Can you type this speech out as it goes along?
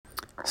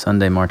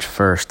Sunday, March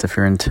 1st. If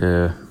you're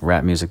into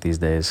rap music these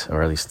days,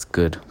 or at least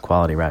good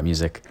quality rap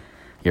music,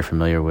 you're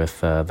familiar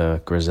with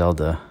the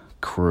Griselda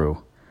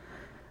crew.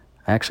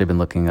 I actually been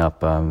looking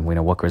up,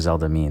 what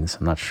Griselda means.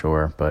 I'm not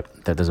sure,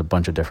 but there's a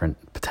bunch of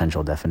different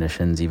potential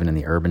definitions, even in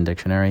the Urban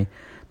Dictionary.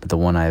 But the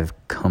one I've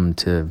come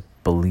to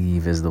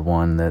believe is the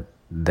one that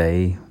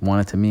they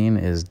want it to mean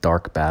is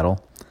dark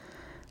battle.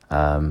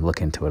 Look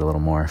into it a little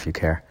more if you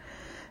care.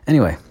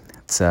 Anyway,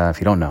 it's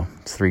if you don't know,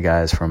 it's three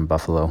guys from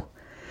Buffalo: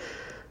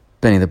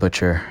 Benny the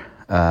Butcher,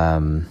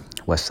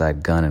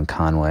 Westside Gunn, and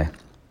Conway.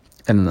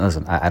 And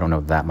listen, I don't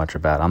know that much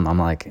about it. I'm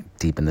like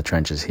deep in the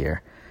trenches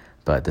here,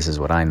 but this is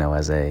what I know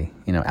as a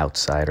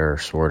outsider,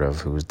 sort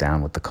of, who's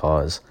down with the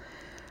cause.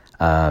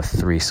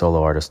 Three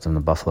solo artists in the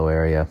Buffalo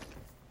area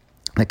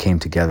that came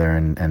together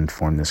and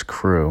formed this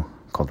crew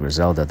called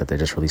Griselda that they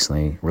just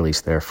recently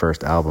released their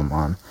first album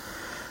on.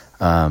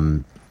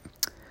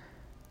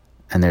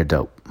 And they're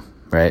dope,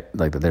 right?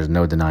 Like, there's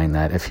no denying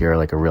that. If you're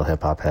like a real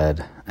hip hop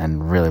head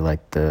and really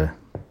like the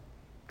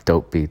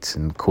dope beats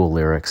and cool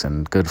lyrics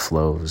and good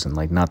flows and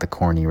like not the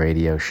corny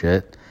radio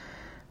shit,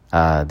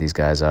 these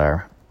guys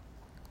are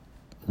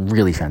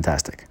really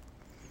fantastic.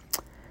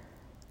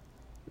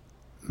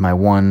 My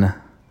one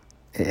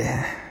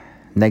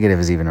negative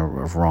is even a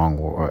wrong,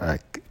 or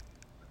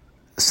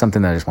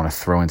something that I just want to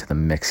throw into the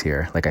mix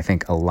here. Like, I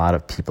think a lot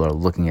of people are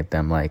looking at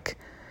them like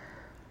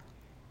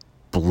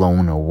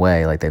blown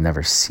away, like they've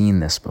never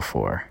seen this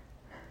before.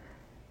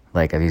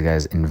 Like, are these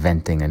guys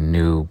inventing a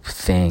new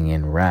thing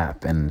in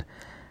rap? And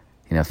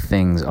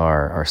things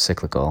are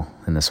cyclical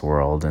in this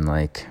world, and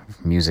like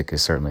music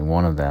is certainly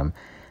one of them.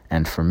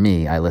 And for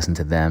me, I listen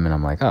to them and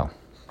I'm like, oh,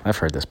 I've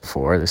heard this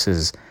before. This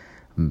is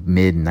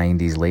mid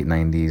 90s, late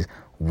 90s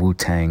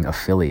Wu-Tang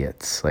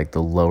affiliates, like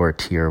the lower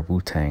tier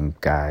Wu-Tang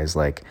guys,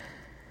 like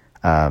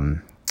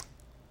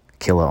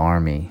Killa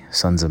Army,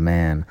 Sons of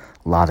Man,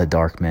 Lotta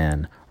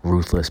Darkman,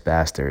 Ruthless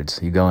Bastards.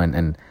 You go in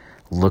and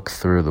look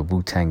through the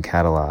Wu-Tang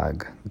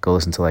catalog, go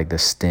listen to like the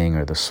Sting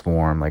or the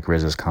Swarm, like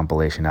RZA's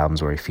compilation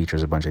albums where he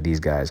features a bunch of these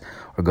guys,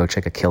 or go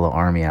check a Killa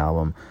Army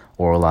album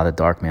or a Lotta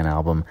Darkman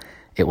album.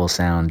 It will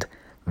sound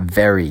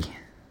very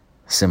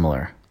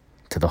similar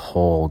to the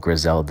whole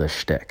Griselda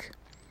shtick.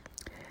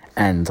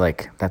 And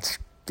like, that's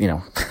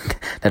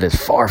that is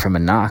far from a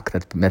knock.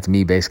 That's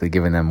me basically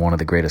giving them one of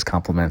the greatest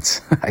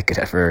compliments I could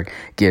ever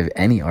give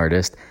any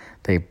artist.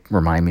 They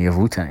remind me of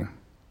Wu-Tang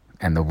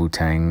and the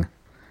Wu-Tang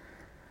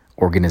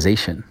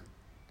organization.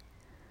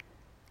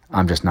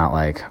 I'm just not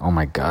like, oh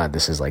my God,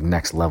 this is like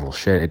next level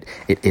shit.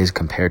 It is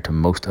compared to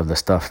most of the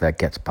stuff that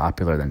gets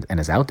popular and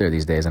is out there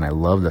these days. And I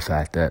love the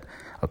fact that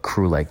a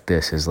crew like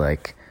this is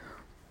like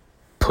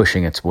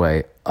pushing its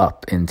way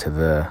up into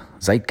the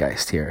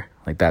zeitgeist here.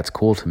 Like, that's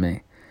cool to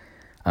me.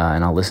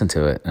 And I'll listen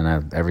to it.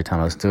 And every time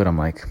I listen to it, I'm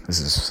like, this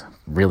is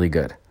really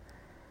good.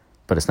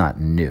 But it's not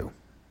new.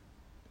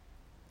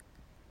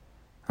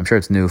 I'm sure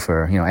it's new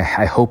for,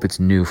 I hope it's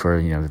new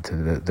for,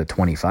 the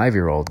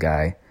 25-year-old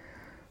guy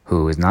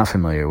who is not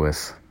familiar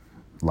with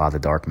Lotta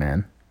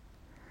Darkman.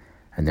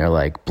 And they're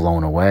like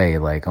blown away,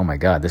 like, oh my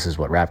God, this is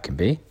what rap can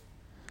be?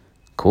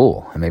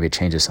 Cool. And maybe it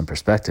changes some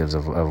perspectives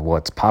of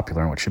what's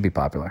popular and what should be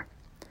popular.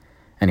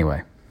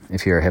 Anyway,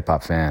 if you're a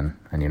hip-hop fan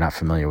and you're not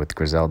familiar with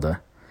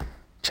Griselda,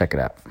 check it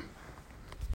out.